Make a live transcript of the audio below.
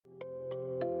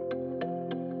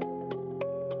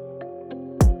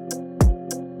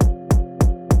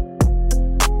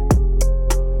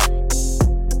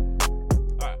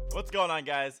What's going on,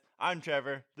 guys? I'm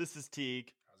Trevor. This is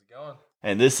Teague. How's it going?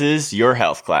 And this is your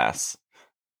health class.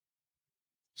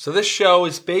 So this show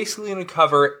is basically going to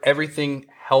cover everything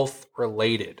health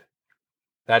related.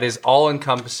 That is all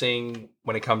encompassing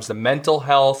when it comes to mental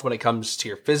health, when it comes to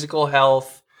your physical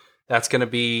health. That's going to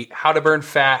be how to burn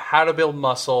fat, how to build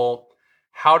muscle,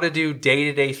 how to do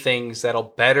day-to-day things that'll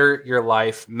better your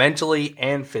life mentally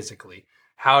and physically,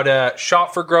 how to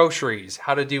shop for groceries,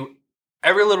 how to do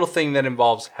every little thing that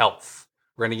involves health.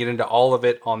 We're going to get into all of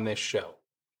it on this show.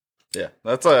 Yeah,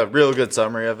 that's a real good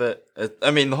summary of it.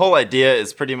 The whole idea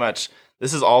is pretty much,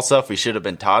 this is all stuff we should have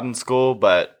been taught in school,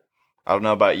 but I don't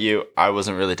know about you, I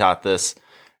wasn't really taught this.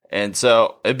 And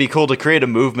so it'd be cool to create a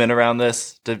movement around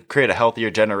this, to create a healthier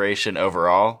generation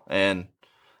overall. And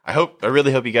I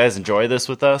really hope you guys enjoy this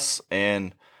with us,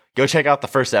 and go check out the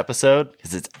first episode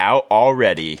because it's out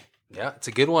already. Yeah, it's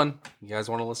a good one. You guys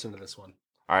want to listen to this one.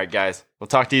 All right, guys, we'll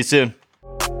talk to you soon.